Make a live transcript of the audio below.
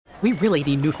We really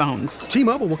need new phones.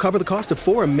 T-Mobile will cover the cost of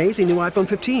 4 amazing new iPhone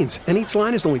 15s, and each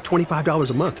line is only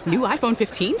 $25 a month. New iPhone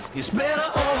 15s? It's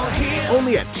better over here.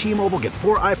 Only at T-Mobile, get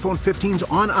 4 iPhone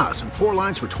 15s on us and 4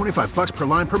 lines for $25 per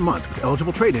line per month with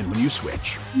eligible trade-in when you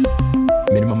switch.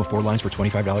 Minimum of 4 lines for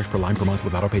 $25 per line per month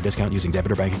with autopay discount using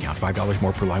debit or bank account. $5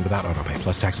 more per line without autopay,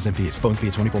 plus taxes and fees. Phone fee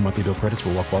at 24 monthly bill credits for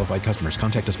well-qualified customers.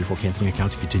 Contact us before canceling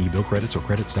account to continue bill credits or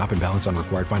credit stop and balance on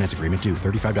required finance agreement due.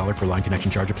 $35 per line connection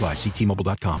charge applies. See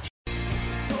T-Mobile.com.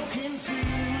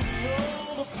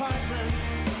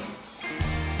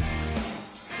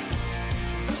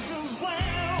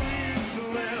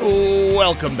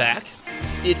 Welcome back.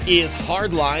 It is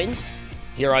Hardline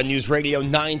here on News Radio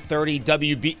 930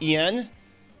 WBEN.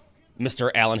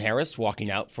 Mr. Alan Harris walking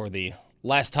out for the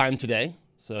last time today,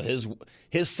 so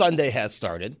his Sunday has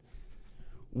started.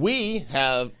 We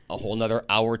have a whole nother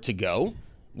hour to go.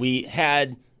 We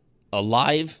had a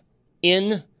live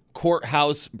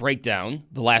in-courthouse breakdown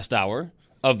the last hour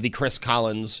of the Chris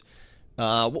Collins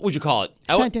what would you call it?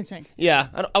 Sentencing. Yeah,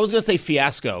 I was going to say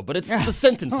fiasco, but it's the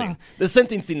sentencing. The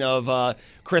sentencing of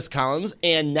Chris Collins.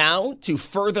 And now, to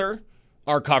further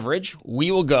our coverage, we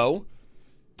will go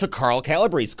to Carl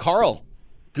Calabrese. Carl,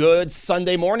 good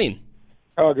Sunday morning.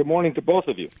 Good morning to both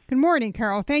of you. Good morning,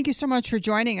 Carl. Thank you so much for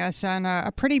joining us on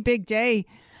a pretty big day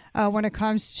when it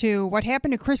comes to what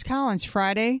happened to Chris Collins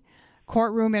Friday.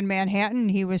 Courtroom in Manhattan.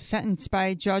 He was sentenced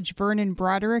by Judge Vernon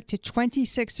Broderick to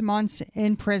 26 months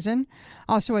in prison,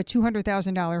 also a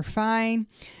 $200,000 fine,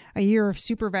 a year of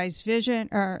supervision,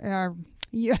 I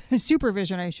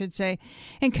should say.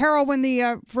 And Carol, when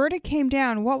the verdict came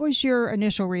down, what was your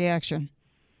initial reaction?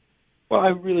 Well, I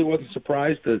really wasn't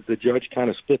surprised that the judge kind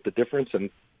of split the difference, and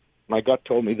my gut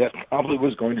told me that probably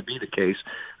was going to be the case.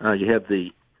 You had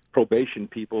the probation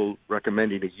people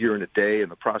recommending a year and a day, and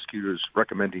the prosecutors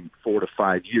recommending 4 to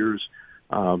 5 years.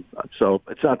 So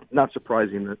it's not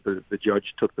surprising that the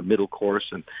judge took the middle course.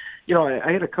 And, you know,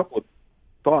 I had a couple of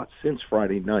thoughts since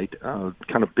Friday night,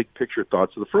 kind of big picture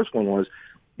thoughts. So the first one was,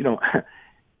 you know,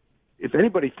 if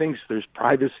anybody thinks there's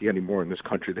privacy anymore in this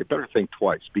country, they better think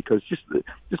twice, because just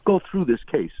go through this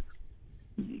case.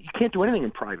 You can't do anything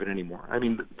in private anymore. I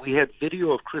mean, we had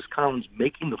video of Chris Collins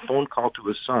making the phone call to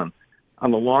his son on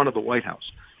the lawn of the White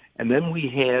House. And then we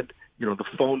had, you know, the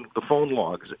phone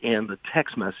logs and the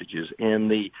text messages and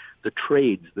the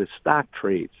trades, the stock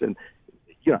trades. And,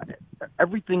 you know,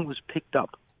 everything was picked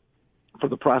up for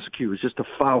the prosecutors just to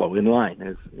follow in line.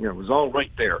 As, you know, it was all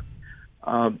right there.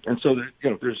 And so,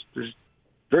 there's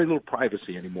very little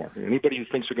privacy anymore. Anybody who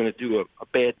thinks they're going to do a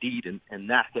bad deed and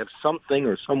not have something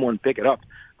or someone pick it up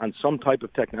on some type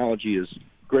of technology is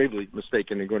gravely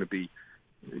mistaken and going to be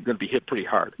hit pretty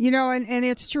hard. You know, and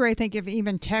it's true. I think if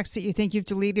even texts that you think you've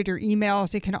deleted or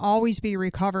emails, it can always be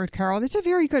recovered, Carol. That's a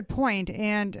very good point.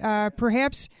 And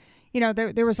perhaps, you know,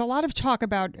 there was a lot of talk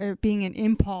about being an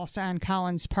impulse on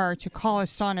Collins' part to call his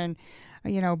son and,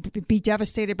 you know, be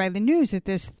devastated by the news that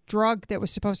this drug that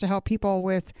was supposed to help people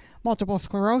with multiple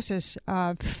sclerosis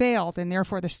failed, and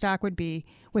therefore the stock would be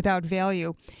without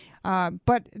value.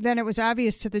 But then it was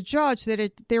obvious to the judge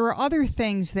that there were other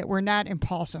things that were not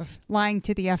impulsive, lying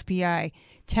to the FBI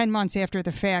 10 months after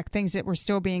the fact, things that were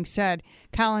still being said,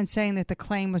 Collins saying that the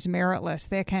claim was meritless,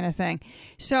 that kind of thing.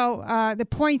 So the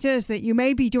point is that you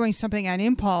may be doing something on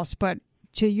impulse, but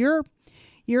to your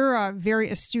very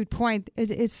astute point,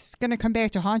 it's going to come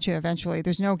back to haunt you eventually.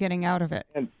 There's no getting out of it.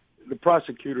 And the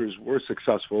prosecutors were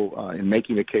successful in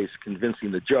making a case,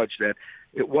 convincing the judge that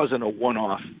it wasn't a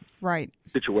one-off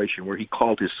situation where he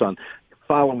called his son.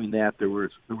 Following that, there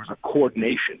was a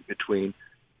coordination between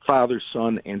father,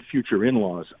 son, and future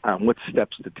in-laws on what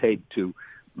steps to take to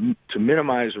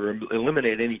minimize or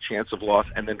eliminate any chance of loss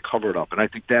and then cover it up. And I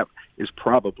think that is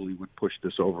probably what pushed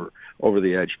this over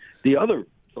the edge. The other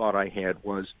thought I had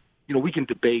was, you know, we can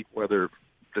debate whether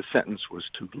the sentence was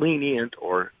too lenient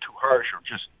or too harsh or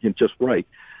just right.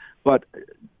 But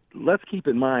let's keep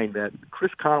in mind that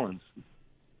Chris Collins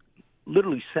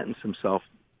literally sentenced himself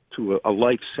to a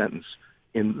life sentence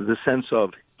in the sense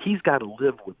of he's got to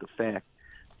live with the fact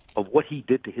of what he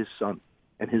did to his son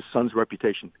and his son's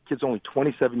reputation. The kid's only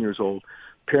 27 years old,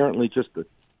 apparently just a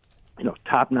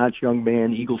top-notch young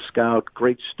man, Eagle Scout,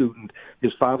 great student.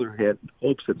 His father had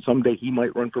hopes that someday he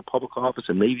might run for public office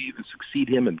and maybe even succeed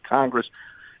him in Congress.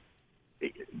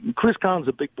 Chris Collins is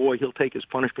a big boy. He'll take his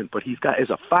punishment, but as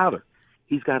a father,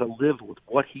 he's got to live with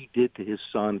what he did to his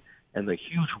son and the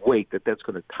huge weight that's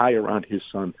going to tie around his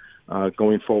son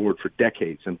going forward for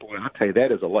decades. And boy, I'll tell you,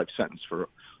 that is a life sentence for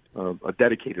a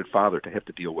dedicated father to have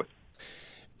to deal with.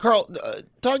 Carl,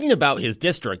 talking about his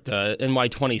district,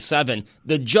 NY27,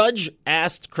 the judge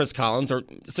asked Chris Collins, or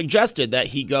suggested that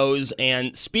he goes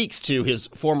and speaks to his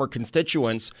former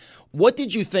constituents. What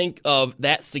did you think of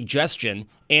that suggestion,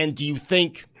 and do you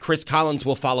think Chris Collins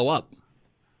will follow up?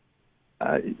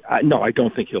 No, I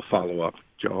don't think he'll follow up,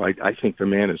 Joe. I think the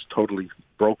man is totally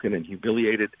broken and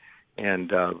humiliated,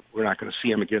 and we're not going to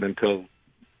see him again until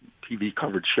TV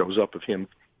coverage shows up of him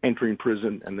entering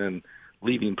prison and then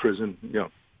leaving prison,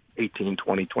 18,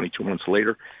 20, 22 months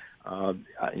later. I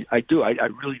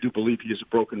really do believe he is a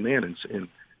broken man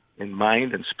in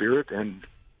mind and spirit, and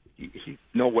he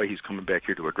no way he's coming back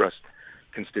here to address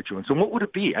constituents. And what would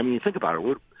it be? I mean, think about it.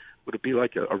 Would it be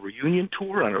like a reunion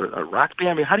tour on a rock band?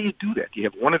 I mean, how do you do that? Do you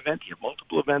have one event? Do you have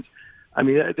multiple events? I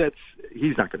mean,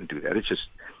 he's not going to do that. It's just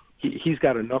he's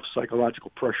got enough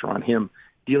psychological pressure on him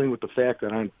dealing with the fact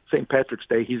that on St. Patrick's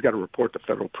Day he's got to report to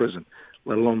federal prison,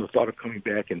 let alone the thought of coming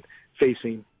back and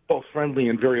facing both friendly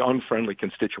and very unfriendly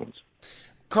constituents.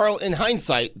 Carl, in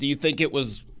hindsight, do you think it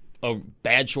was a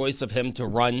bad choice of him to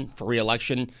run for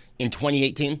re-election in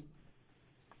 2018?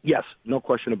 Yes, no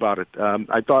question about it.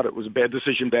 I thought it was a bad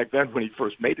decision back then when he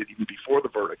first made it, even before the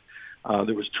verdict.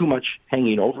 There was too much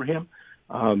hanging over him.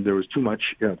 There was too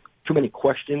many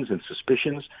questions and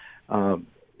suspicions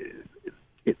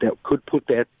that could put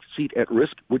that seat at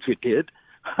risk, which it did.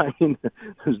 I mean,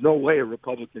 there's no way a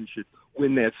Republican should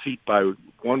win that seat by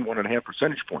 1.5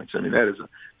 percentage points. I mean, that is a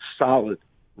solid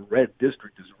red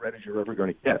district, as red as you're ever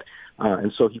going to get.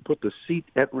 And so he put the seat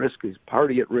at risk, his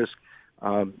party at risk,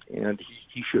 and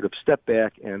he should have stepped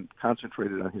back and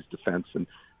concentrated on his defense. And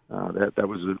that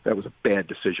was a bad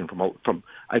decision from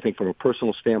a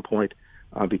personal standpoint,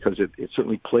 because it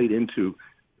certainly played into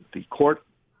the court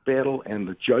battle and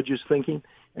the judge's thinking.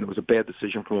 And it was a bad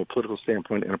decision from a political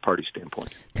standpoint and a party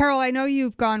standpoint. Carl, I know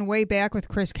you've gone way back with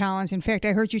Chris Collins. In fact,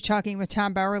 I heard you talking with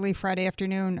Tom Bowerly Friday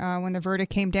afternoon when the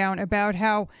verdict came down about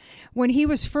how when he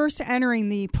was first entering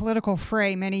the political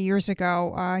fray many years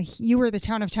ago, you were the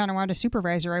town of Tonawanda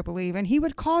supervisor, I believe, and he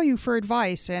would call you for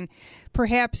advice and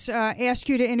perhaps ask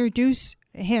you to introduce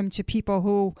him to people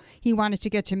who he wanted to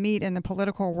get to meet in the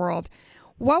political world.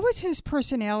 What was his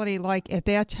personality like at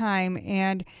that time,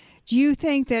 and do you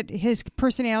think that his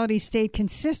personality stayed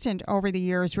consistent over the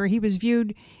years, where he was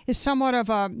viewed as somewhat of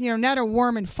a, not a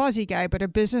warm and fuzzy guy, but a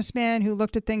businessman who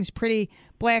looked at things pretty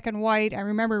black and white? I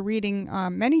remember reading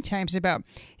many times about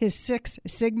his Six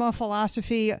Sigma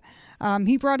philosophy.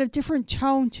 He brought a different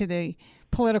tone to the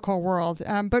political world.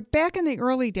 But back in the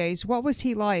early days, what was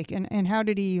he like, and how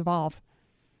did he evolve?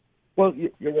 Well,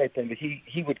 you're right, Brenda.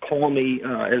 He would call me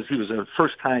as he was a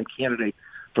first-time candidate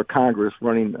for Congress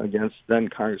running against then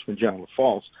Congressman John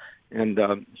LaFalce. And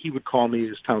he would call me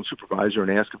as town supervisor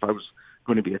and ask if I was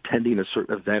going to be attending a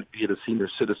certain event, be it a senior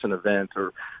citizen event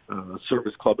or a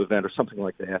service club event or something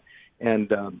like that,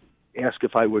 and ask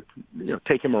if I would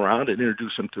take him around and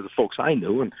introduce him to the folks I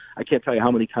knew. And I can't tell you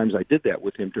how many times I did that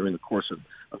with him during the course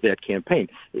of that campaign.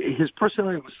 His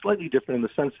personality was slightly different in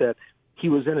the sense that he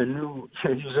was in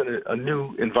a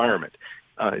new environment.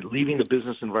 Leaving the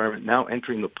business environment, now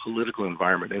entering the political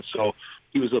environment. And so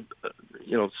he was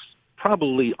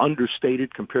probably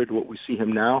understated compared to what we see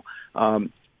him now,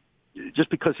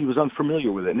 just because he was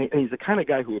unfamiliar with it. And he's the kind of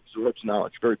guy who absorbs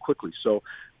knowledge very quickly. So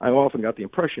I often got the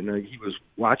impression that he was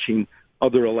watching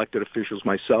other elected officials,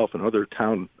 myself and other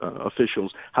town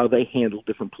officials, how they handled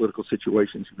different political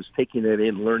situations. He was taking it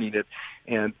in, learning it,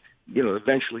 and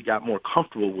eventually got more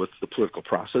comfortable with the political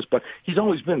process. But he's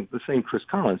always been the same Chris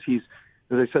Collins. He's,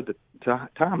 as I said to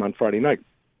Tom on Friday night,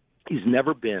 he's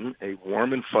never been a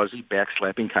warm and fuzzy,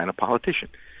 backslapping kind of politician.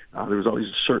 There was always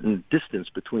a certain distance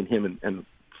between him and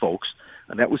folks,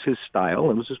 and that was his style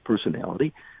and was his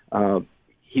personality.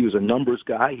 He was a numbers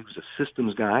guy. He was a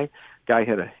systems guy. Guy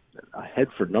had a head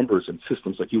for numbers and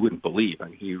systems like you wouldn't believe. I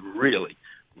mean, he really,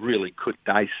 really could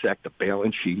dissect a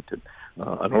balance sheet and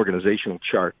an organizational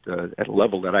chart at a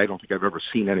level that I don't think I've ever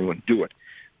seen anyone do it.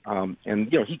 And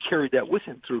he carried that with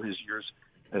him through his years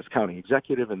as county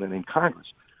executive and then in Congress.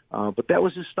 But that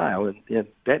was his style, and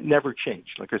that never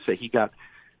changed. Like I say, he got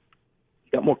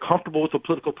more comfortable with the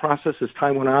political process as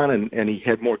time went on, and he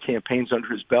had more campaigns under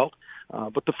his belt.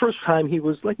 But the first time he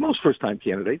was like most first-time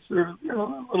candidates, they're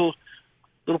a little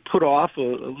put off, a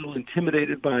little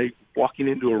intimidated by walking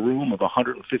into a room of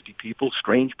 150 people,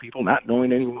 strange people, not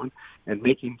knowing anyone, and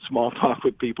making small talk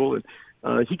with people.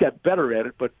 And he got better at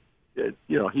it, but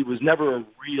he was never a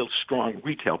real strong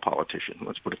retail politician.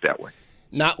 Let's put it that way.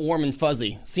 Not warm and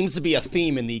fuzzy. Seems to be a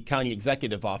theme in the county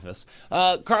executive office.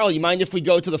 Carl, you mind if we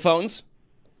go to the phones?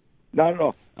 Not at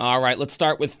all. All right, let's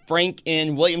start with Frank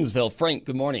in Williamsville. Frank,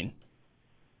 good morning.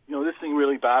 This thing really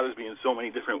really bothers me in so many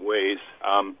different ways.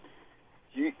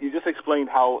 You just explained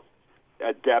how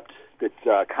adept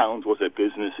that Collins was at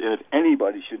business, and if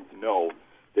anybody should know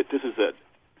that this is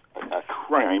a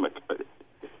crime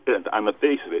on the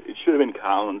face of it, it should have been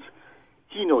Collins.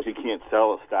 He knows he can't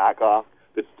sell a stock off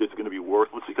that's going to be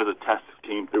worthless because a test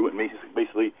came through and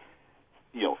basically,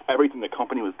 everything the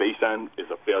company was based on is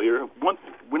a failure.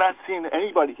 We're not seeing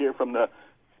anybody here from the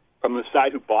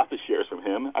side who bought the shares from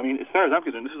him. I mean, as far as I'm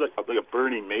concerned, this is like a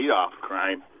Bernie Madoff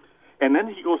crime. And then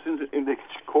he goes into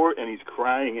court and he's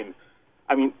crying. And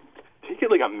I mean, take it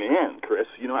like a man, Chris.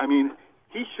 I mean,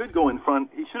 he should go in front.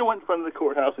 He should have went in front of the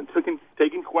courthouse and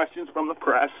taken questions from the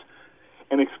press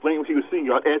and explain what he was seeing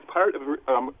as part of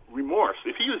remorse.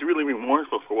 If he was really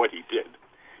remorseful for what he did,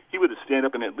 he would have stand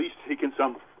up and at least taken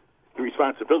some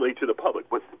responsibility to the public.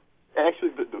 But actually,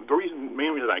 the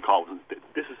main reason I called is that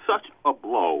this is such a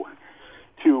blow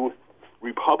to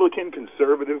Republican,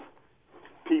 conservative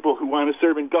people who want to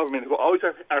serve in government, who always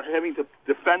are having to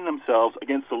defend themselves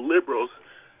against the liberals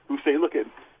who say, look,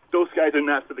 those guys are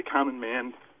not for the common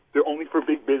man. They're only for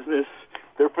big business.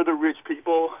 They're for the rich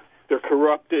people. They're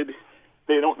corrupted.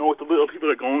 They don't know what the little people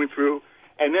are going through.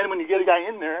 And then when you get a guy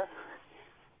in there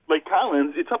like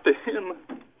Collins, it's up to him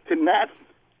to not,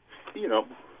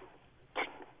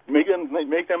 make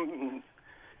them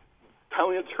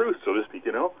telling the truth, so to speak,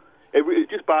 It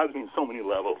just bothers me on so many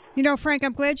levels. Frank,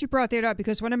 I'm glad you brought that up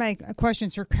because one of my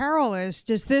questions for Carol is,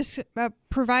 does this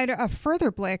provide a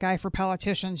further black eye for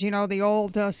politicians? The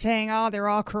old saying, they're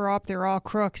all corrupt, they're all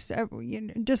crooks.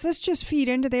 Does this just feed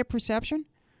into their perception?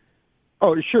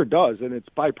 Oh, it sure does, and it's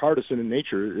bipartisan in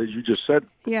nature, as you just said.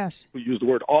 Yes. We use the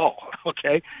word all,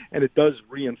 okay? And it does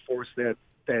reinforce that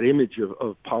image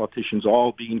of politicians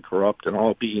all being corrupt and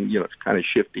all being, kind of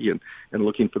shifty and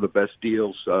looking for the best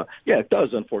deals. It does,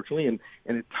 unfortunately, and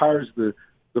it tires the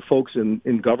folks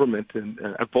in government and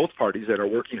at both parties that are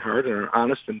working hard and are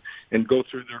honest and go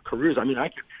through their careers. I mean,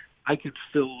 I could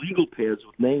fill legal pads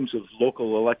with names of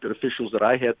local elected officials that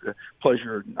I had the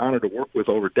pleasure and honor to work with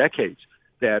over decades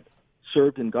that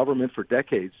served in government for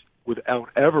decades without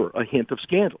ever a hint of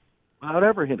scandal,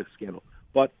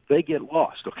 but they get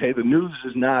lost, okay? The news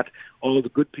is not all the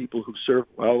good people who serve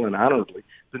well and honorably.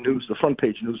 The front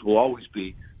page news will always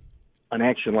be an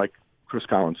action like Chris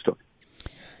Collins took.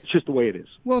 It's just the way it is.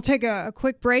 We'll take a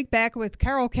quick break. Back with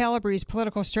Carol Calabrese,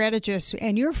 political strategist,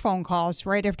 and your phone calls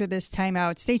right after this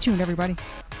timeout. Stay tuned, everybody.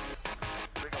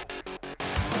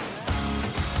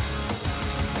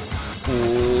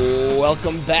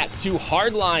 Welcome back to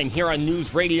Hardline here on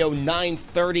News Radio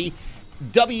 930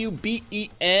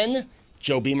 WBEN.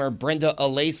 Joe Beamer, Brenda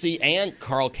Alesi, and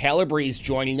Carl Calabrese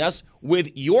joining us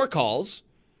with your calls.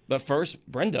 But first,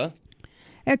 Brenda.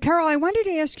 Carol, I wanted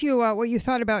to ask you what you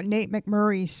thought about Nate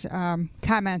McMurray's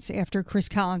comments after Chris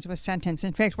Collins was sentenced.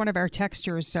 In fact, one of our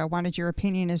texters wanted your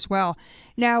opinion as well.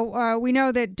 Now, we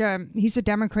know that he's a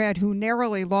Democrat who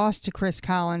narrowly lost to Chris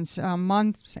Collins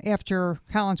months after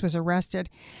Collins was arrested.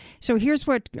 So here's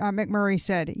what McMurray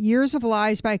said. Years of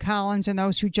lies by Collins and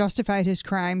those who justified his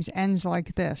crimes ends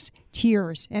like this.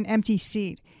 Tears, an empty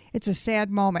seat. It's a sad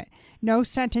moment. No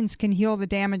sentence can heal the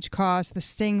damage caused. The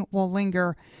sting will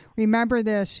linger. Remember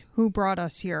this, who brought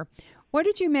us here. What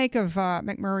did you make of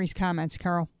McMurray's comments,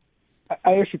 Carol?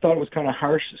 I actually thought it was kind of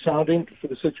harsh sounding for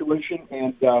the situation,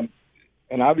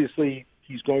 and obviously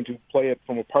he's going to play it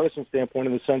from a partisan standpoint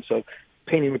in the sense of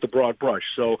painting with the broad brush.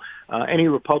 So any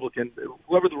Republican,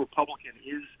 whoever the Republican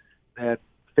is that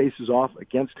faces off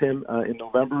against him in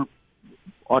November,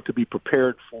 ought to be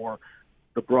prepared for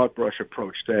the broad brush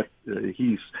approach that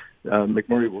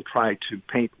McMurray will try to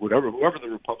paint whoever the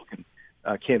Republican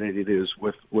candidate is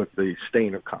with the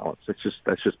stain of Collins. That's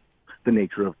just the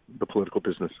nature of the political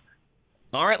business.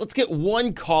 All right, let's get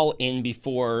one call in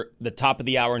before the top of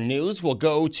the hour news. We'll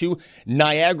go to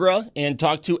Niagara and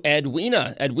talk to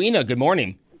Edwina. Edwina, good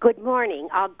morning. Good morning.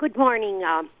 Good morning,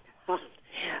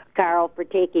 Carl, for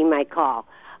taking my call.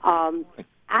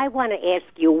 I want to ask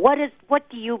you, what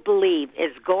do you believe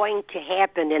is going to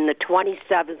happen in the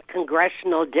 27th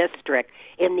Congressional District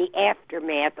in the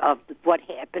aftermath of what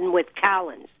happened with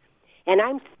Collins? And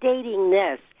I'm stating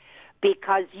this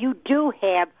because you do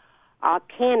have a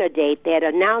candidate that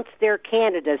announced their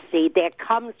candidacy that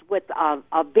comes with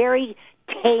a very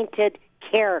tainted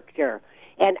character.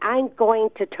 And I'm going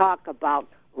to talk about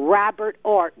Robert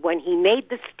Ortt when he made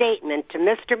the statement to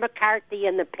Mr. McCarthy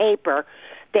in the paper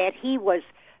that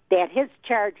his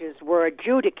charges were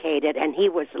adjudicated and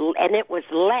it was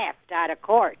laughed out of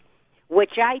court,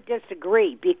 which I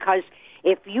disagree, because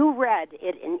if you read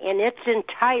it in its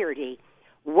entirety,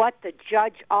 what the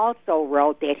judge also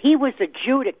wrote, that he was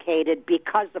adjudicated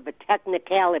because of a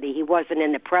technicality. He wasn't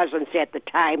in the presence at the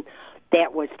time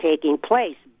that was taking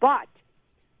place. But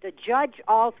the judge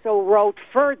also wrote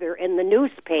further in the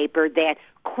newspaper that,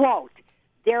 quote,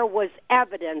 there was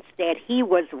evidence that he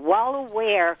was well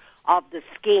aware of the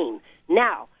scheme.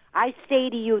 Now, I say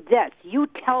to you this, you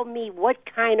tell me what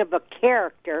kind of a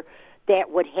character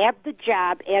that would have the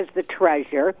job as the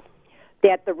treasurer,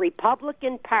 that the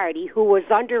Republican Party, who was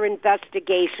under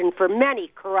investigation for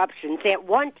many corruptions, at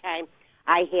one time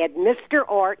I had Mr.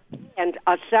 Ort and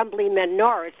Assemblyman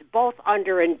Norris both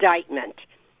under indictment.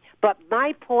 But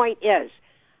my point is,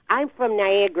 I'm from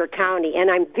Niagara County,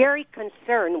 and I'm very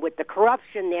concerned with the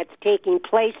corruption that's taking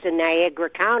place in Niagara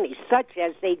County, such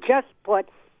as they just put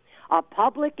a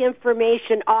public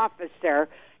information officer,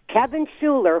 Kevin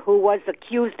Schuler, who was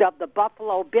accused of the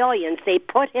Buffalo Billions, they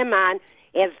put him on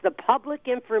as the public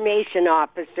information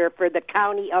officer for the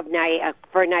county of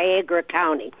Niagara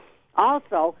County.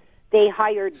 Also, they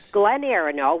hired Glenn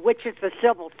Aronow, which is a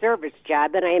civil service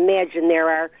job, and I imagine there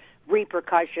are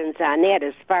repercussions on that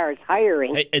as far as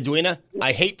hiring. Hey, Edwina,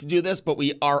 I hate to do this, but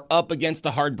we are up against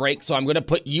a hard break, so I'm going to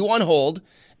put you on hold,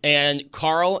 and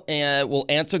Carl will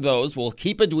answer those. We'll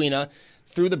keep Edwina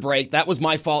through the break. That was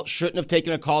my fault. Shouldn't have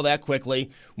taken a call that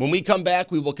quickly. When we come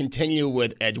back, we will continue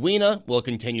with Edwina, we'll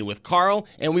continue with Carl,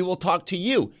 and we will talk to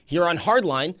you here on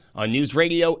Hardline on News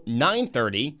Radio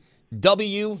 930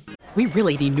 We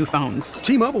really need new phones.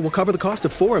 T-Mobile will cover the cost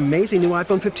of 4 amazing new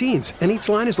iPhone 15s, and each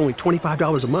line is only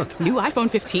 $25 a month. New iPhone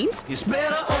 15s? It's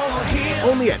better over here.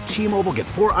 Only at T-Mobile, get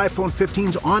 4 iPhone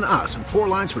 15s on us and 4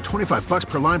 lines for $25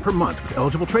 per line per month with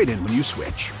eligible trade-in when you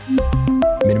switch.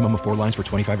 Minimum of 4 lines for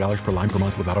 $25 per line per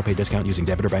month with autopay discount using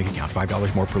debit or bank account.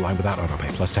 $5 more per line without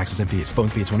autopay, plus taxes and fees. Phone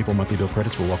fee at 24 monthly bill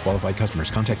credits for well-qualified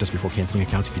customers. Contact us before canceling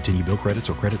account to continue bill credits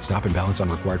or credit stop and balance on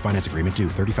required finance agreement due.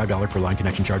 $35 per line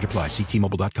connection charge applies. See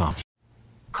T-Mobile.com.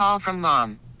 Call from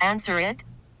mom. Answer it.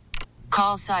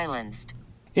 Call silenced.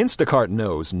 Instacart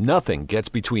knows nothing gets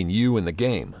between you and the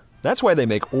game. That's why they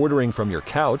make ordering from your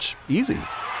couch easy.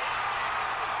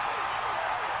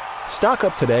 Stock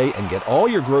up today and get all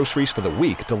your groceries for the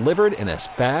week delivered in as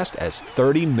fast as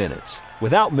 30 minutes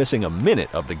without missing a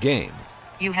minute of the game.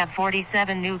 You have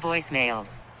 47 new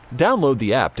voicemails. Download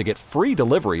the app to get free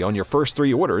delivery on your first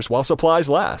 3 orders while supplies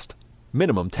last.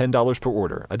 Minimum $10 per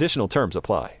order. Additional terms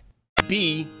apply.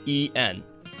 BEN.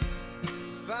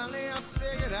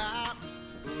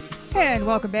 And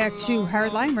welcome back to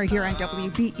Hardline right here on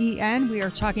WBEN. We are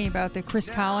talking about the Chris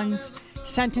Collins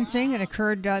sentencing that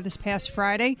occurred this past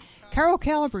Friday. Carl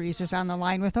Calabrese is on the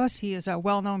line with us. He is a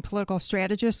well-known political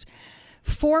strategist,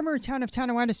 former Town of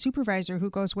Tonawanda supervisor who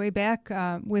goes way back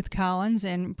with Collins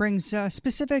and brings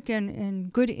specific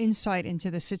and good insight into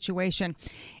the situation.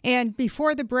 And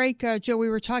before the break, Joe, we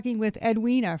were talking with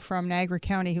Edwina from Niagara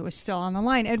County, who is still on the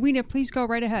line. Edwina, please go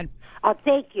right ahead.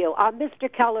 Thank you.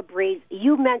 Mr. Calabrese,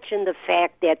 you mentioned the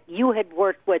fact that you had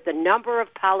worked with a number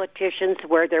of politicians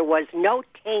where there was no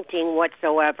tainting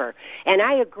whatsoever, and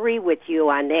I agree with you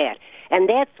on that. And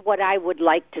that's what I would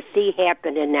like to see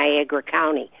happen in Niagara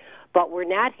County. But we're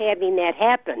not having that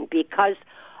happen because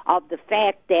of the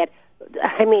fact that,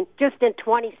 I mean, just in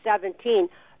 2017,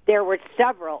 there were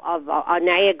several of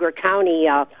Niagara County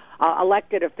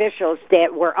elected officials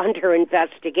that were under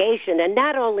investigation. And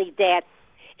not only that,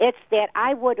 it's that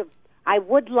I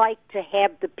would like to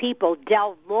have the people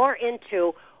delve more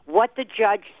into what the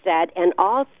judge said and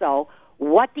also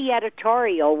what the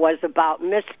editorial was about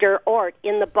Mr. Ort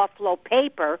in the Buffalo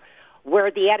paper,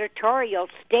 where the editorial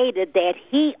stated that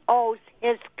he owes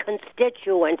his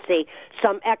constituency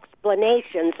some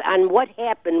explanations on what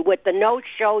happened with the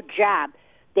no-show job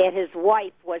that his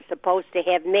wife was supposed to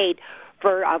have made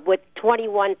for with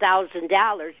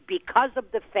 $21,000 because of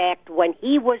the fact when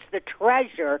he was the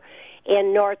treasurer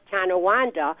in North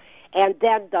Tonawanda, and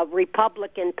then the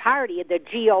Republican Party, the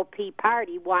GOP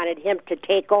party, wanted him to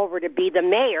take over to be the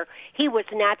mayor. He was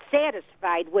not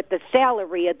satisfied with the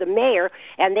salary of the mayor,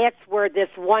 and that's where this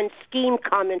one scheme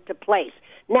come into place.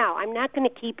 Now, I'm not going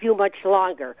to keep you much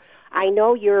longer. I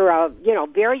know you're,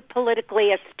 very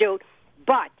politically astute,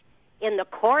 but in the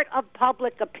court of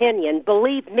public opinion,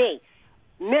 believe me,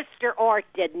 Mr. Ort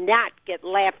did not get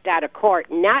laughed out of court,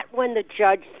 not when the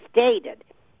judge stated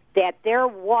that there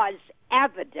was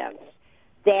evidence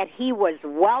that he was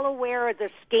well aware of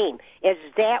the scheme. Is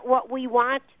that what we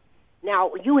want?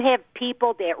 Now, you have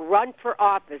people that run for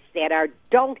office that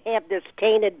don't have this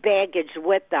tainted baggage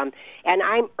with them, and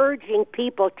I'm urging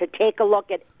people to take a look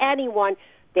at anyone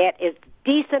that is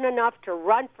decent enough to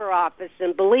run for office,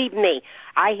 and believe me,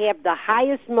 I have the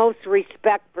highest, most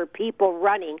respect for people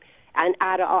running and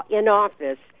in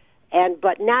office,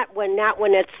 but not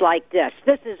when it's like this.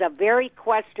 This is a very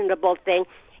questionable thing,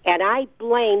 and I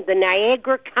blame the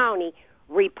Niagara County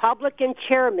Republican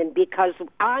chairman because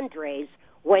Andres,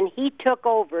 when he took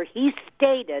over, he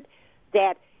stated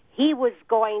that he was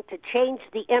going to change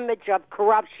the image of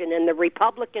corruption in the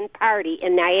Republican Party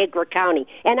in Niagara County.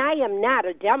 And I am not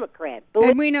a Democrat.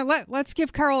 And we know, let's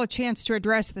give Carol a chance to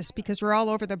address this because we're all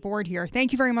over the board here.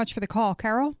 Thank you very much for the call.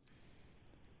 Carol?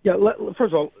 Yeah,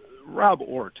 first of all, Rob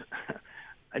Ort.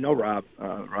 I know Rob.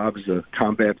 Rob is a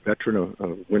combat veteran,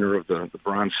 a winner of the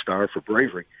Bronze Star for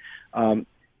bravery.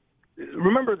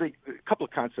 Remember a couple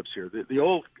of concepts here. The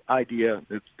old idea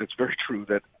that's very true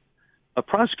that a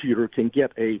prosecutor can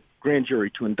get a grand jury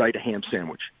to indict a ham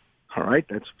sandwich. All right,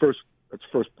 that's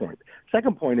first point.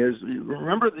 Second point is,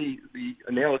 remember the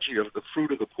analogy of the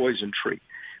fruit of the poison tree.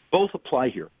 Both apply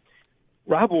here.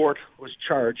 Rob Ort was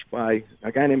charged by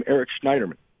a guy named Eric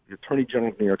Schneiderman, the Attorney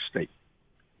General of New York State.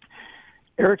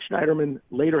 Eric Schneiderman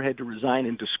later had to resign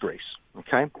in disgrace.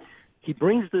 Okay, he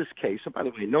brings this case, and by the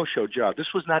way, no-show job.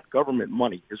 This was not government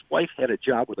money. His wife had a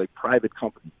job with a private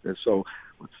company, and so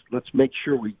let's make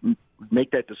sure we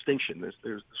make that distinction. This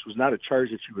was not a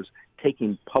charge that she was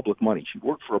taking public money. She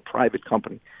worked for a private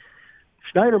company.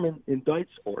 Schneiderman indicts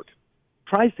Ort,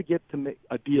 tries to get to make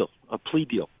a plea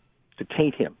deal, to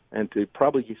taint him and to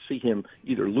probably see him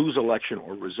either lose election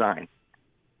or resign.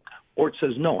 Ort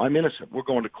says, no, I'm innocent. We're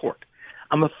going to court.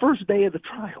 On the first day of the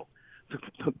trial,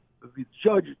 the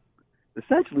judge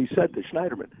essentially said to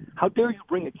Schneiderman, how dare you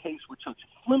bring a case with such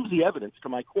flimsy evidence to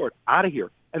my court? Out of here.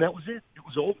 And that was it. It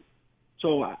was over.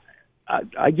 So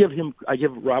I give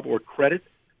Rob Ort credit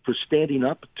for standing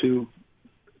up to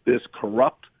this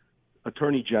corrupt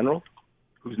attorney general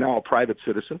who's now a private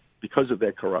citizen because of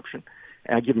that corruption.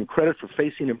 And I give him credit for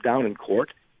facing him down in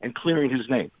court and clearing his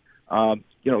name.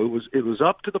 It was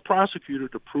up to the prosecutor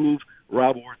to prove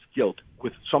Rob Ort's guilt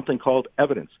with something called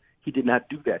evidence. He did not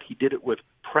do that. He did it with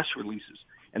press releases.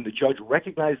 And the judge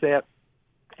recognized that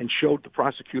and showed the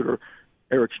prosecutor,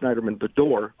 Eric Schneiderman, the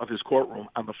door of his courtroom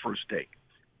on the first day.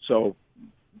 So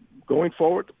going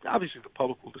forward, obviously the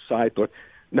public will decide, but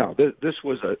no, this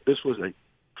was a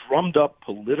drummed up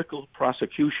political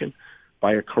prosecution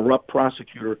by a corrupt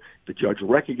prosecutor. The judge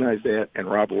recognized that, and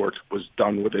Rob Ort was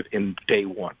done with it in day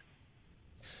one.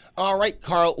 All right,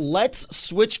 Carl, let's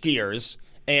switch gears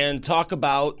and talk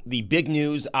about the big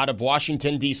news out of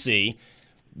Washington, D.C.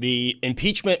 The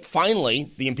impeachment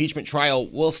trial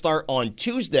will start on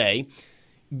Tuesday.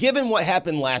 Given what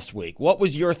happened last week, what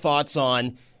was your thoughts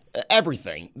on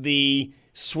everything? The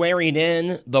swearing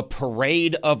in, the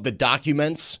parade of the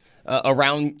documents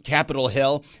around Capitol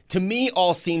Hill. To me,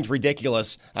 all seemed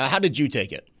ridiculous. How did you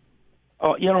take it?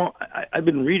 I've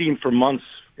been reading for months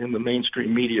in the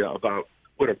mainstream media about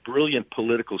what a brilliant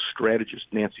political strategist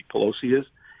Nancy Pelosi is,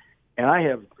 and I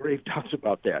have grave doubts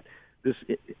about that.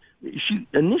 She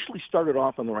initially started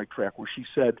off on the right track where she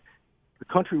said the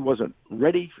country wasn't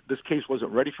ready, this case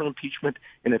wasn't ready for impeachment,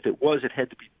 and if it was, it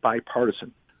had to be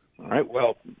bipartisan. All right,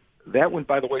 well, that went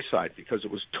by the wayside because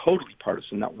it was totally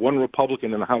partisan. Not one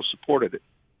Republican in the House supported it.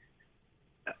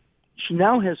 She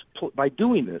now has, by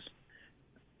doing this,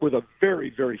 with a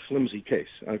very, very flimsy case,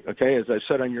 okay, as I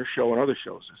said on your show and other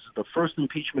shows, this is the first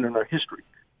impeachment in our history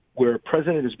where a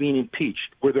president is being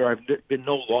impeached, where there have been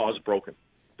no laws broken.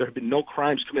 There have been no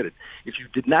crimes committed. If you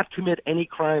did not commit any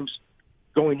crimes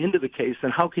going into the case,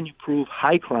 then how can you prove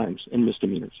high crimes and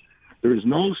misdemeanors? There is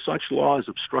no such law as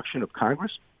obstruction of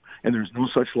Congress, and there's no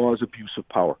such law as abuse of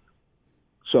power.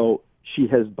 So she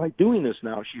has, by doing this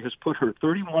now, she has put her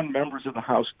 31 members of the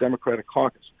House Democratic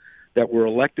Caucus that were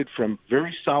elected from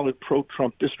very solid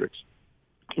pro-Trump districts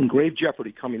in grave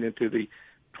jeopardy coming into the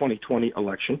 2020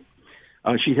 election.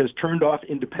 She has turned off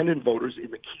independent voters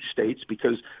in the key states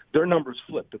because their numbers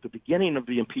flipped. At the beginning of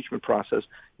the impeachment process,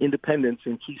 independents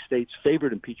in key states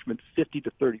favored impeachment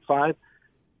 50-35.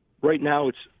 Right now,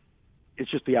 it's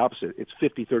just the opposite. It's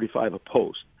 50-35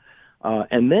 opposed.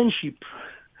 And then she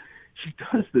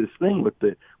does this thing with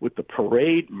the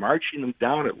parade, marching them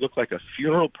down. It looked like a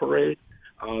funeral parade.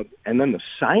 And then the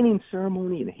signing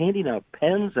ceremony and handing out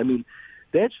pens. I mean,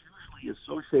 that's usually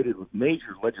associated with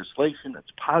major legislation that's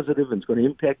positive and is going to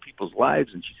impact people's lives,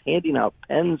 and she's handing out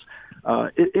pens.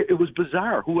 It was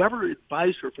bizarre. Whoever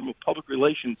advised her from a public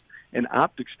relations and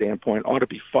optics standpoint ought to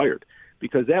be fired,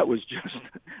 because that was just,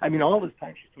 I mean, all this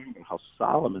time she's talking about how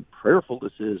solemn and prayerful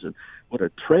this is and what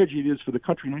a tragedy it is for the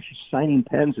country. Now she's signing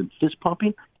pens and fist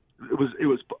pumping. It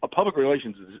was a public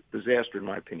relations disaster, in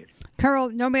my opinion.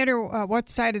 Carl, no matter what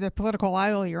side of the political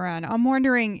aisle you're on, I'm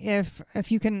wondering if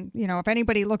you can, if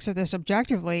anybody looks at this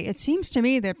objectively, it seems to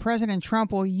me that President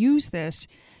Trump will use this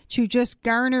to just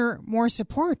garner more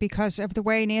support because of the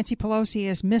way Nancy Pelosi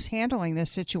is mishandling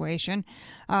this situation.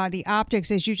 The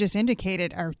optics, as you just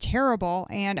indicated, are terrible.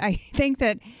 And I think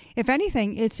that, if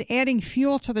anything, it's adding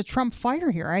fuel to the Trump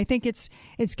fire here. I think it's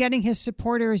getting his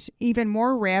supporters even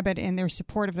more rabid in their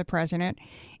support of the president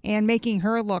and making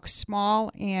her look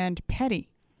small and petty.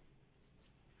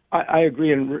 I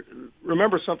agree. And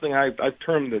remember something I've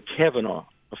termed the Kavanaugh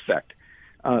effect.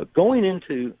 Going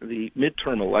into the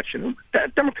midterm election,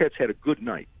 Democrats had a good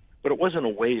night, but it wasn't a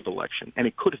wave election, and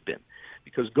it could have been.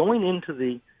 Because going into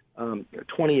the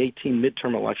 2018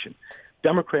 midterm election,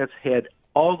 Democrats had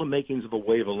all the makings of a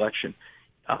wave election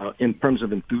in terms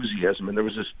of enthusiasm, and there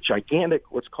was this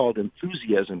gigantic, what's called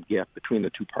enthusiasm gap between the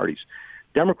two parties.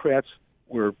 Democrats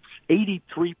were 83%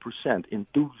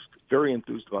 enthused, very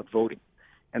enthused about voting,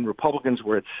 and Republicans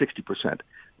were at 60%.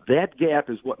 That gap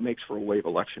is what makes for a wave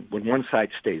election, when one side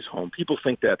stays home. People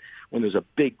think that when there's a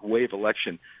big wave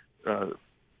election,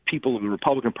 people in the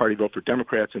Republican Party vote for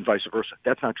Democrats and vice versa.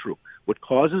 That's not true. What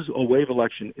causes a wave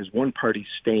election is one party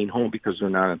staying home because they're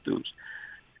not enthused.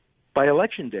 By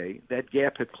Election Day, that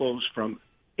gap had closed from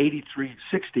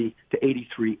 83-60 to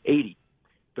 83-80.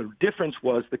 The difference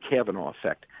was the Kavanaugh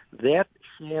effect. That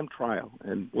sham trial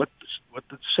and what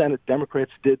the Senate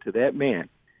Democrats did to that man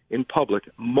in public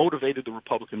motivated the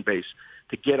Republican base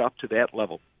to get up to that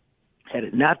level. Had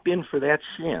it not been for that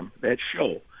sham, that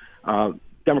show,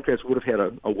 Democrats would have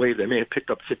had a wave. They may have picked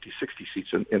up 50, 60 seats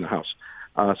in the House.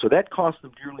 So that cost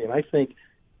them dearly, and I think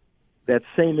that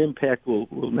same impact will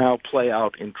now play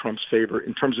out in Trump's favor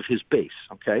in terms of his base,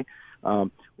 okay?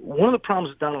 One of the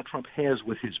problems that Donald Trump has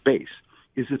with his base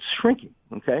is it's shrinking,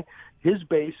 okay? His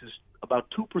base is about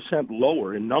 2%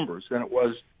 lower in numbers than it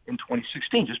was in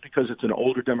 2016, just because it's an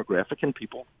older demographic and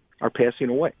people are passing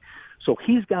away. So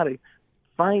he's got to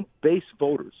find base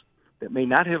voters that may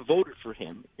not have voted for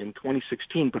him in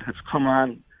 2016 but have come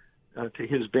on to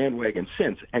his bandwagon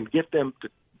since, and get them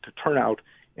to turn out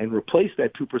and replace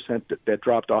that 2% that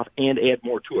dropped off and add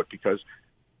more to it, because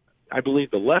I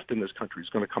believe the left in this country is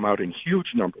going to come out in huge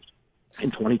numbers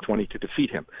in 2020 to defeat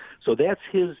him. So that's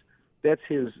his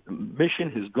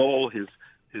mission, his goal, his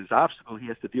obstacle he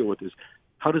has to deal with is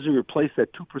how does he replace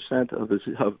that 2%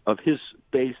 of his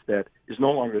base that is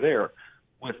no longer there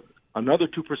with another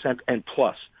 2% and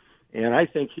plus. And I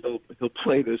think he'll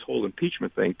play this whole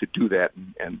impeachment thing to do that,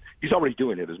 and he's already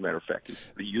doing it. As a matter of fact,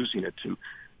 he's using it to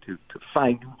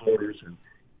find new voters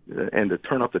and to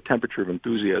turn up the temperature of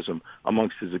enthusiasm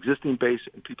amongst his existing base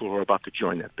and people who are about to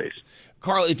join that base.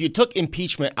 Carl, if you took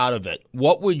impeachment out of it,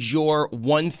 what would your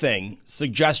one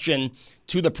suggestion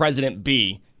to the president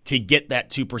be to get that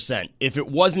 2%? If it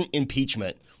wasn't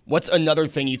impeachment, what's another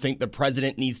thing you think the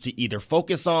president needs to either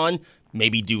focus on,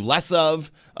 maybe do less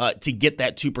of, to get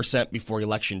that 2% before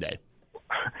Election Day?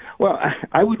 Well,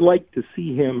 I would like to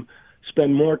see him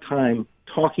spend more time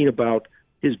talking about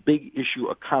his big issue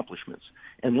accomplishments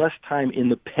and less time in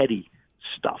the petty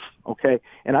stuff, okay?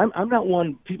 And I'm not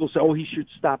one, people say, he should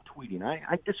stop tweeting.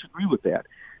 I disagree with that.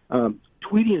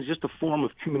 Tweeting is just a form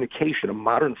of communication, a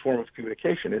modern form of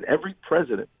communication, and every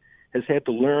president has had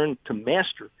to learn to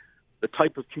master the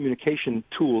type of communication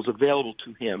tools available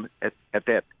to him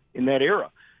in that era.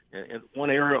 And one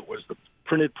era it was the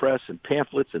printed press and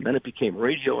pamphlets, and then it became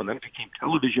radio, and then it became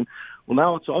television. Well,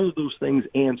 now it's all of those things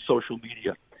and social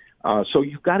media. So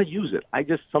you've got to use it. I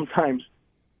just sometimes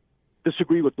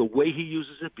disagree with the way he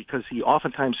uses it, because he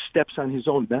oftentimes steps on his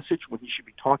own message when he should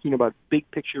be talking about big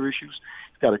picture issues.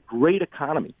 He's got a great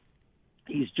economy.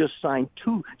 He's just signed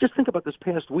just think about this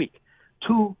past week,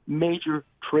 2 major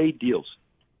trade deals.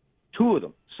 2 of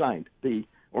them signed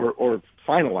or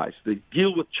finalized. The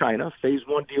deal with China, phase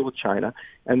 1 deal with China,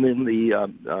 and then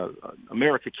the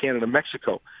America, Canada,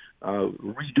 Mexico total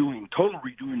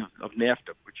redoing of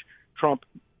NAFTA, which Trump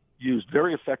used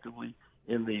very effectively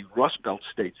in the Rust Belt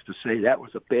states to say that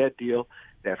was a bad deal,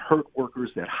 that hurt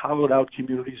workers, that hollowed out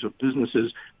communities of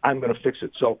businesses. I'm going to fix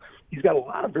it. So he's got a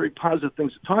lot of very positive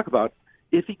things to talk about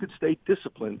if he could stay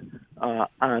disciplined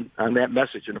on that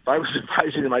message. And if I was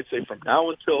advising him, I'd say from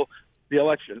now until the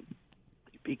election,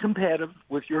 be competitive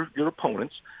with your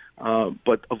opponents,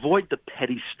 but avoid the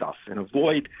petty stuff and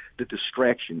avoid the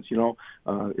distractions.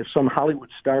 If some Hollywood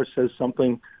star says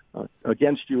something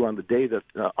against you on the day that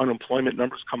unemployment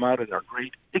numbers come out and are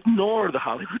great, ignore the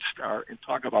Hollywood star and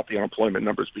talk about the unemployment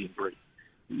numbers being great.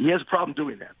 He has a problem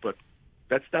doing that, but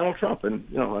that's Donald Trump, and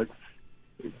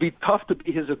it'd be tough to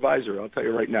be his advisor, I'll tell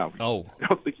you right now. I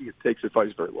don't think he takes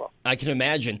advice very well. I can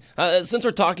imagine. Since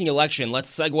we're talking election, let's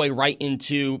segue right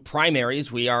into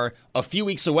primaries. We are a few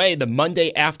weeks away, the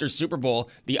Monday after Super Bowl,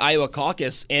 the Iowa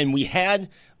caucus, and we had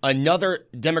another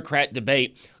Democrat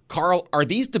debate. Carl, are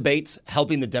these debates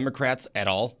helping the Democrats at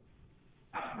all?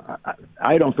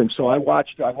 I don't think so. I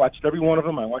watched every one of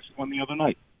them. I watched one the other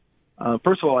night.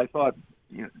 First of all, I thought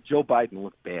Joe Biden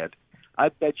looked bad. I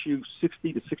bet you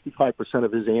 60 to 65%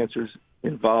 of his answers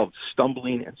involved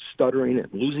stumbling and stuttering and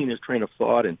losing his train of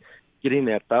thought and getting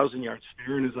that 1,000-yard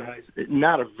stare in his eyes.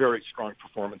 Not a very strong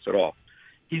performance at all.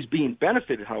 He's being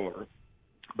benefited, however,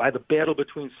 by the battle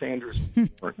between Sanders and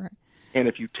Warren. And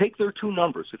if you take their two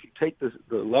numbers, if you take the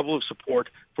level of support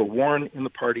for Warren in the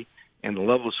party and the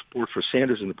level of support for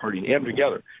Sanders in the party and add them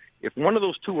together, if one of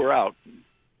those two were out,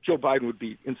 Joe Biden would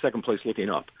be in second place looking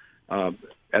up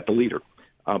at the leader.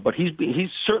 But he's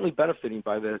certainly benefiting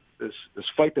by this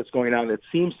fight that's going on that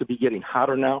seems to be getting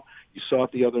hotter now. You saw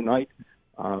it the other night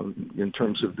in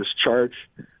terms of this charge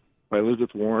by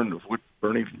Elizabeth Warren of what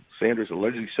Bernie Sanders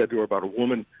allegedly said to her about a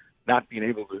woman not being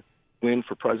able to win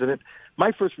for president.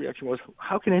 My first reaction was,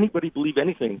 how can anybody believe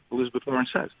anything Elizabeth Warren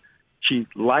says? She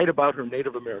lied about her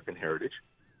Native American heritage.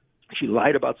 She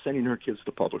lied about sending her kids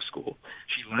to public school.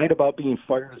 She lied about being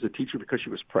fired as a teacher because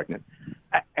she was pregnant.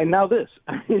 And now this.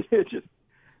 I mean, it's just,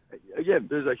 again,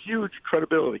 there's a huge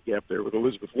credibility gap there with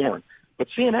Elizabeth Warren. But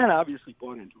CNN obviously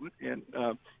bought into it. And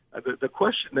the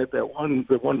question that the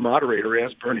one moderator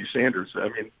asked Bernie Sanders, I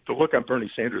mean, the look on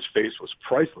Bernie Sanders' face was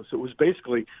priceless. It was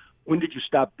basically, when did you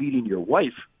stop beating your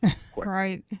wife?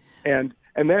 Right. And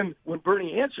then when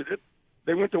Bernie answered it,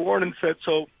 they went to Warren and said,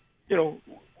 so,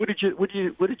 what did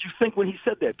you think when he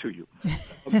said that to you?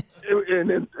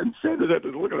 And Sanders had to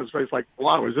look at his face like,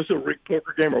 wow, is this a rigged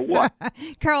poker game or what?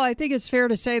 Carl, I think it's fair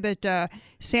to say that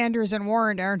Sanders and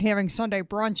Warren aren't having Sunday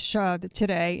brunch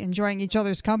today, enjoying each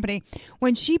other's company.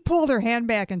 When she pulled her hand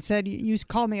back and said, you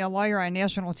called me a liar on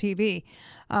national TV,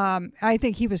 I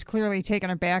think he was clearly taken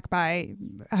aback by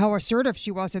how assertive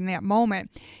she was in that moment.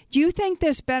 Do you think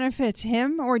this benefits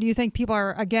him, or do you think people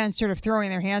are, again, sort of throwing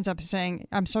their hands up saying,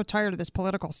 I'm so tired of this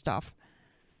political stuff?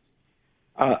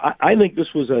 I think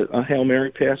this was a Hail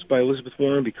Mary pass by Elizabeth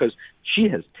Warren because she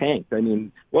has tanked. I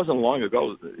mean, it wasn't long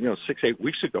ago, 6-8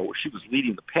 weeks ago, where she was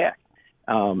leading the pack.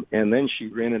 And then she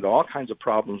ran into all kinds of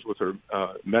problems with her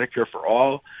Medicare for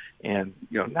All and,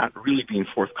 not really being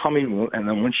forthcoming. And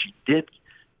then when she did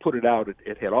put it out,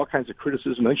 it had all kinds of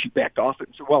criticism. Then she backed off it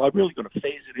and said, well, I'm really going to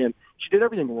phase it in. She did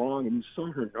everything wrong, and you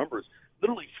saw her numbers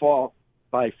literally fall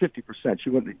by 50%. She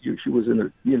was in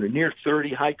the near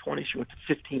 30, high 20s. She went to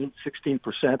 15,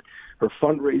 16%. Her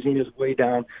fundraising is way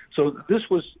down. So this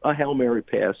was a Hail Mary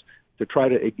pass to try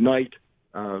to ignite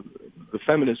the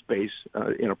feminist base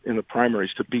in the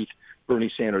primaries to beat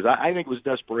Bernie Sanders. I think it was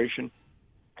desperation.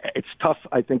 It's tough,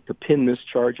 I think, to pin this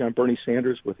charge on Bernie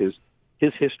Sanders with his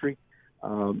history.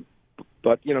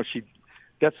 But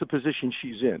that's the position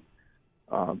she's in.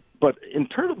 But in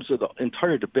terms of the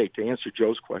entire debate, to answer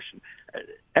Joe's question,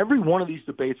 every one of these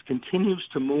debates continues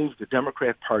to move the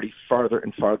Democrat Party farther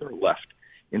and farther left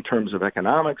in terms of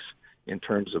economics, in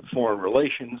terms of foreign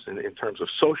relations, and in terms of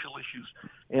social issues.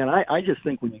 And I just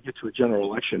think when you get to a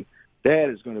general election, that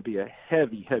is going to be a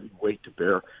heavy, heavy weight to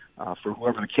bear for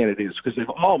whoever the candidate is, because they've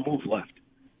all moved left,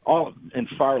 all and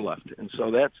far left. And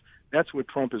so that's what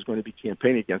Trump is going to be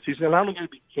campaigning against. He's not only going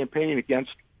to be campaigning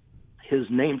against his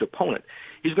named opponent,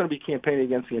 he's going to be campaigning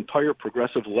against the entire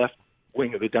progressive left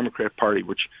wing of the Democrat Party,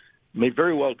 which may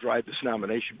very well drive this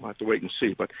nomination. We'll have to wait and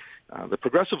see. But the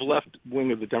progressive left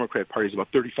wing of the Democrat Party is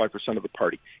about 35% of the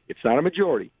party. It's not a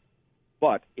majority,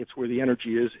 but it's where the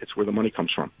energy is. It's where the money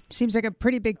comes from. Seems like a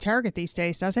pretty big target these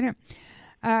days, doesn't it?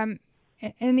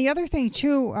 And the other thing,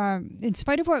 too, in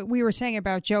spite of what we were saying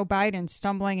about Joe Biden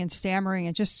stumbling and stammering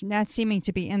and just not seeming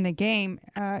to be in the game,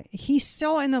 he's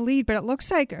still in the lead. But it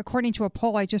looks like, according to a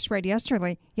poll I just read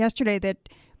yesterday, that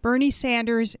Bernie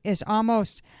Sanders is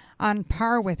almost on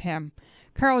par with him.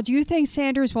 Carl, do you think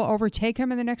Sanders will overtake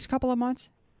him in the next couple of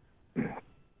months?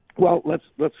 Well,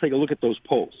 let's take a look at those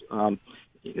polls.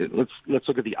 Let's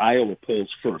look at the Iowa polls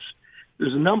first.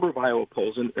 There's a number of Iowa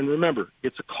polls, and remember,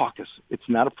 it's a caucus. It's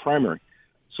not a primary.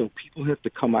 So people have to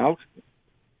come out,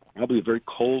 probably a very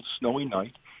cold, snowy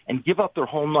night, and give up their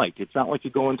whole night. It's not like you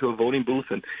go into a voting booth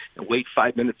and wait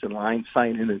 5 minutes in line,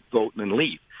 sign in and vote, and then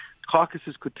leave.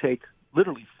 Caucuses could take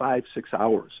literally 5-6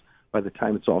 hours by the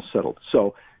time it's all settled.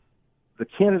 So the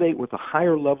candidate with a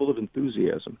higher level of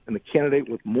enthusiasm and the candidate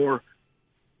with more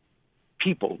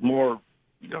people, more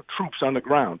troops on the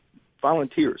ground,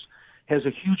 volunteers, has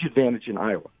a huge advantage in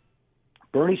Iowa.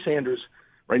 Bernie Sanders,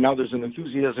 right now there's an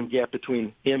enthusiasm gap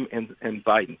between him and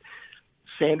Biden.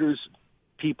 Sanders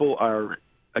people are,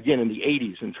 again, in the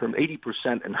 80s,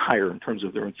 80% and higher in terms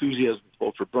of their enthusiasm to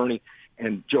vote for Bernie,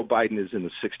 and Joe Biden is in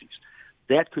the 60s.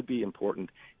 That could be important.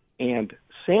 And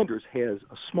Sanders has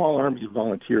a small army of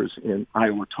volunteers in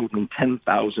Iowa totaling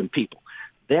 10,000 people.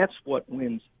 That's what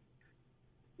wins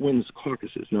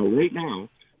caucuses. Now, right now,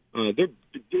 they're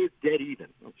dead even,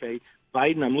 okay?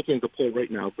 Biden, I'm looking at the poll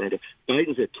right now, Brenda.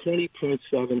 Biden's at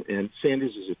 20.7 and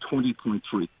Sanders is at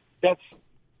 20.3. That's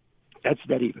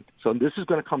dead even. So this is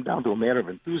going to come down to a matter of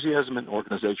enthusiasm and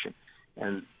organization.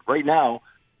 And right now,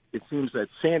 it seems that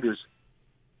Sanders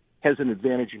has an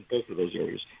advantage in both of those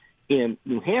areas. In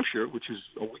New Hampshire, which is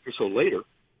a week or so later,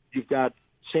 you've got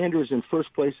Sanders in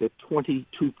first place at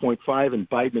 22.5 and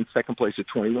Biden in second place at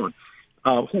 21.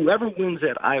 Whoever wins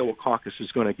that Iowa caucus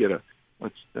is going to get a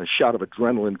shot of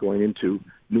adrenaline going into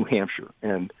New Hampshire.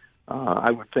 And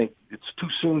I would think it's too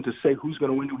soon to say who's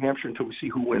going to win New Hampshire until we see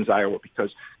who wins Iowa,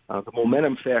 because the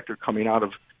momentum factor coming out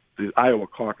of the Iowa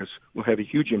caucus will have a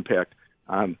huge impact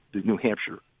on the New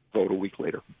Hampshire vote a week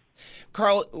later.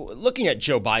 Carl, looking at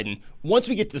Joe Biden, once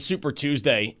we get to Super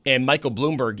Tuesday and Michael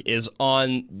Bloomberg is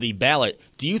on the ballot,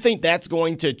 do you think that's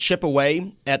going to chip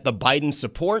away at the Biden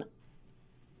support?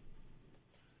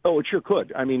 Oh, it sure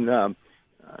could. I mean,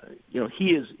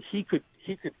 he could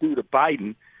do to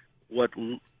Biden what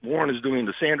Warren is doing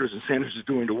to Sanders and Sanders is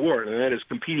doing to Warren, and that is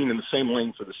competing in the same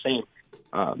lane for the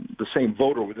same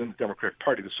voter within the Democratic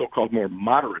Party, the so-called more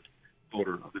moderate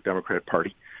voter of the Democratic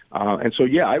Party. And so,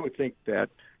 yeah, I would think that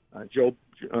Joe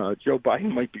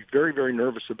Biden might be very, very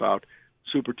nervous about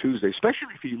Super Tuesday,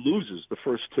 especially if he loses the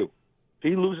first two. If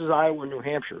he loses Iowa and New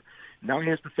Hampshire, now he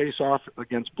has to face off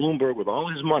against Bloomberg with all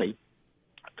his money,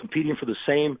 competing for the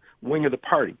same wing of the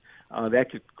party.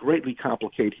 That could greatly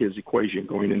complicate his equation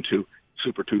going into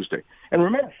Super Tuesday. And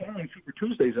remember, following Super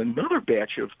Tuesday is another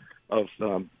batch of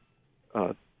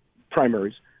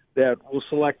primaries that will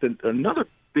select another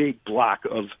big block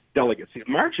of delegates.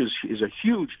 March is a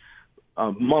huge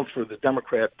month for the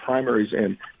Democrat primaries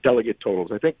and delegate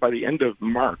totals. I think by the end of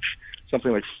March,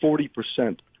 something like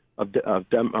 40% of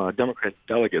Democrat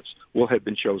delegates will have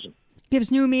been chosen. Gives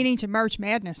new meaning to March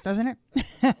Madness, doesn't it?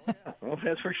 Well,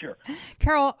 that's for sure.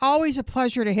 Carol, always a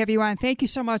pleasure to have you on. Thank you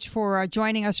so much for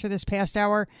joining us for this past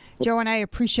hour. Joe and I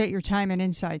appreciate your time and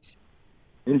insights.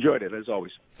 Enjoyed it, as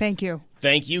always. Thank you.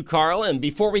 Thank you, Carl. And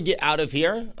before we get out of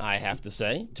here, I have to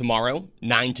say, tomorrow,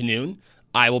 9 to noon,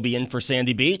 I will be in for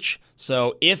Sandy Beach.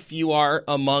 So if you are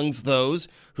amongst those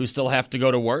who still have to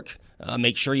go to work,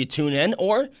 make sure you tune in.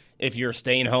 Or if you're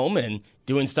staying home and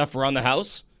doing stuff around the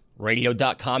house,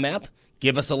 radio.com app,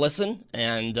 give us a listen.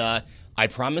 And I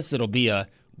promise it'll be a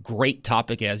great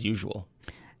topic as usual.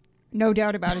 No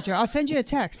doubt about it, Joe. I'll send you a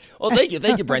text. Well, thank you.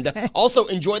 Thank you, Brenda. Also,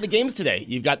 enjoy the games today.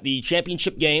 You've got the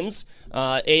championship games,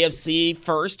 AFC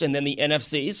first and then the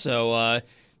NFC. So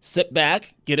sit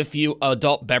back, get a few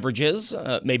adult beverages,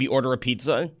 maybe order a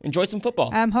pizza, enjoy some football.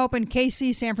 I'm hoping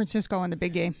KC, San Francisco in the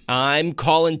big game. I'm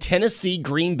calling Tennessee,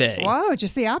 Green Bay. Whoa,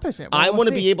 just the opposite. Well, I want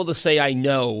to be able to say I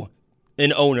know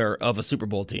an owner of a Super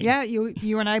Bowl team. Yeah,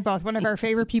 you and I both. One of our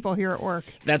favorite people here at work.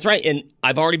 That's right. And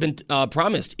I've already been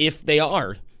promised, if they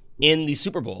are in the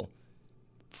Super Bowl,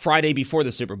 Friday before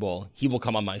the Super Bowl, he will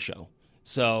come on my show.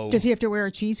 So does he have to wear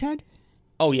a cheese head?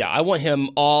 Oh, yeah. I want him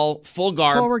all full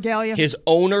garb. Full regalia. His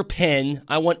owner pin.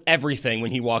 I want everything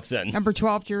when he walks in. Number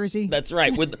 12 jersey. That's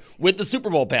right. With the Super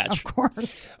Bowl patch. Of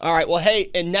course. All right. Well, hey,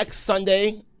 and next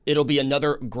Sunday, it'll be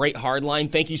another great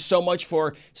Hardline. Thank you so much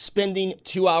for spending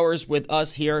 2 hours with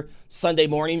us here Sunday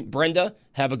morning. Brenda,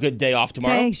 have a good day off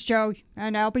tomorrow. Thanks, Joe.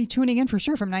 And I'll be tuning in for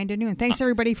sure from 9 to noon. Thanks,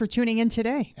 everybody, for tuning in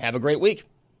today. Have a great week.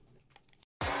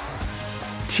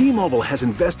 T-Mobile has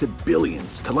invested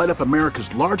billions to light up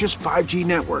America's largest 5G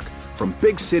network, from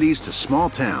big cities to small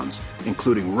towns,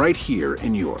 including right here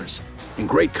in yours. And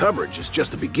great coverage is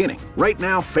just the beginning. Right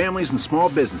now, families and small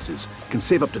businesses can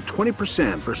save up to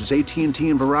 20% versus AT&T and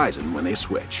Verizon when they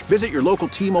switch. Visit your local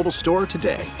T-Mobile store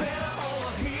today.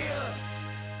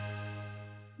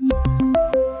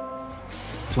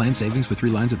 Plan savings with 3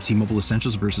 lines of T-Mobile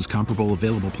Essentials versus comparable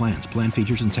available plans. Plan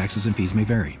features and taxes and fees may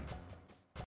vary.